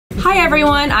Hi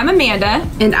everyone, I'm Amanda.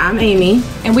 And I'm Amy.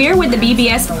 And we are with the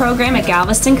BBS program at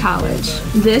Galveston College.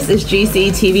 This is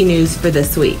GCTV News for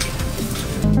this week.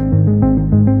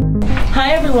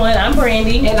 Hi everyone, I'm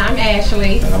Brandy. And I'm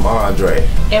Ashley. And I'm Andre.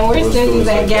 And we're students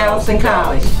at Galveston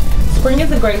College. Spring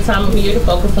is a great time of year to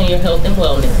focus on your health and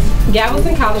wellness.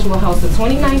 Galveston College will host the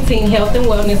 2019 Health and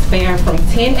Wellness Fair from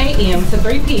 10 a.m. to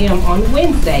 3 p.m. on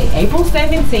Wednesday, April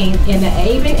 17th in the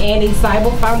Abe and Annie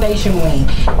Cybel Foundation Wing.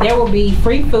 There will be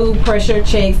free food, pressure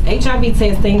checks, HIV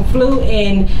testing, flu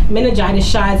and meningitis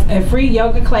shots, a free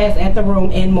yoga class at the room,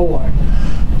 and more.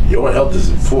 Your health is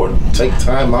important. Take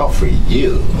time out for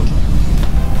you.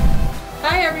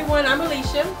 Hi everyone, I'm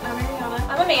Alicia. I'm Ariana.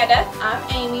 I'm Amanda. I'm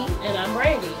Amy. And I'm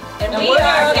Brandy. And we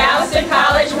are Galveston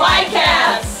College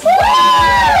Whitecaps.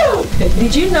 Woo!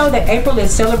 Did you know that April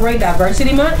is Celebrate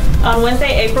Diversity Month? On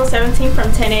Wednesday, April 17th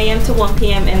from 10 a.m. to 1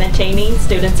 p.m. in the Cheney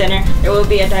Student Center, there will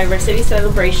be a diversity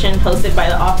celebration hosted by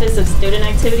the Office of Student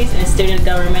Activities and Student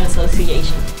Government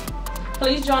Association.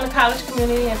 Please join the college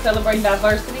community and celebrate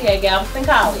diversity at Galveston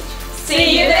College.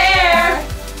 See you there!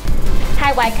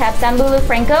 Hi Whitecaps, I'm Lulu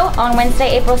Franco. On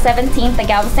Wednesday, April 17th, the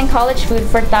Galveston College Food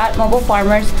for Thought Mobile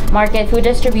Farmers Market food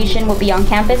distribution will be on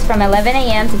campus from 11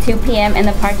 a.m. to 2 p.m. in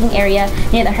the parking area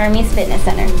near the Hermes Fitness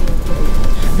Center.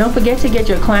 Don't forget to get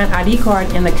your client ID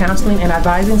card in the Counseling and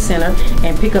Advising Center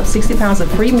and pick up 60 pounds of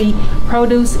free meat,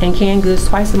 produce, and canned goods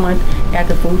twice a month at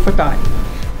the Food for Thought.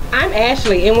 I'm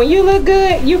Ashley, and when you look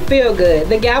good, you feel good.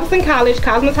 The Galveston College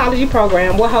Cosmetology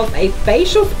Program will host a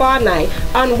facial spa night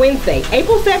on Wednesday,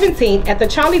 April 17th at the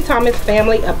Charlie Thomas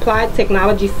Family Applied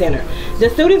Technology Center. The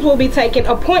students will be taking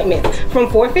appointments from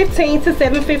 4:15 to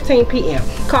 7:15 p.m.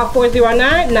 Call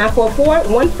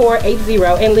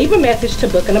 409-944-1480 and leave a message to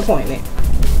book an appointment.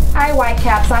 Hi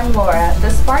Whitecaps, I'm Laura. The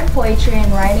Spark Poetry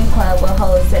and Writing Club will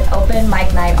host an open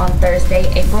mic night on Thursday,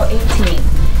 April 18th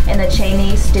in the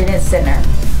Cheney Student Center.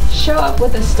 Show up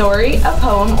with a story, a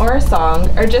poem, or a song,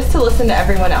 or just to listen to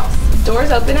everyone else. Doors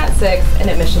open at 6 and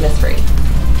admission is free.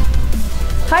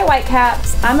 Hi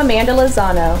Whitecaps, I'm Amanda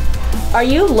Lozano. Are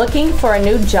you looking for a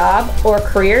new job or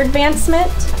career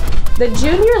advancement? The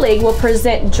Junior League will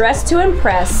present Dress to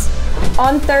Impress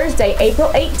on Thursday, April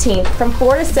 18th from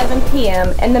 4 to 7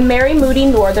 p.m. in the Mary Moody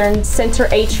Northern Center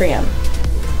Atrium.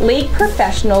 League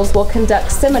professionals will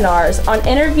conduct seminars on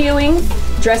interviewing,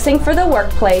 dressing for the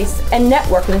workplace, and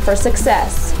networking for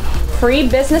success. Free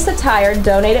business attire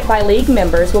donated by League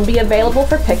members will be available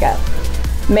for pickup.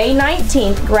 May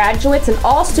 19th, graduates and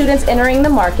all students entering the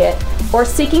market or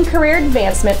seeking career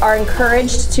advancement are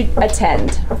encouraged to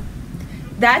attend.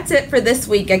 That's it for this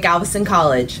week at Galveston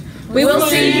College. We will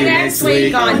see you next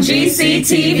week on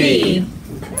GCTV.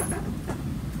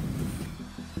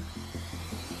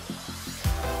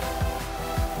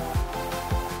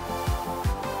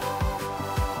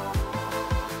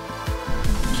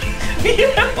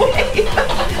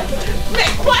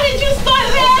 Why did you start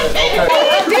laughing?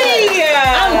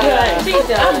 I'm good. She's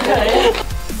done. I'm good.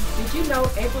 Did you know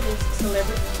April is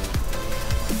Celebrate?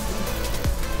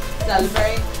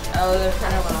 Celebrate? Oh, the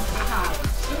printer went off.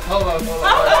 Hold on. Oh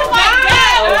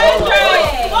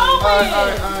my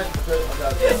God!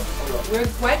 We're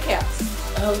Whitecaps.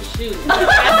 Oh shoot.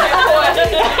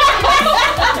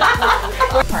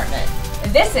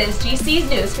 This is GC's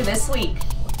News for this week.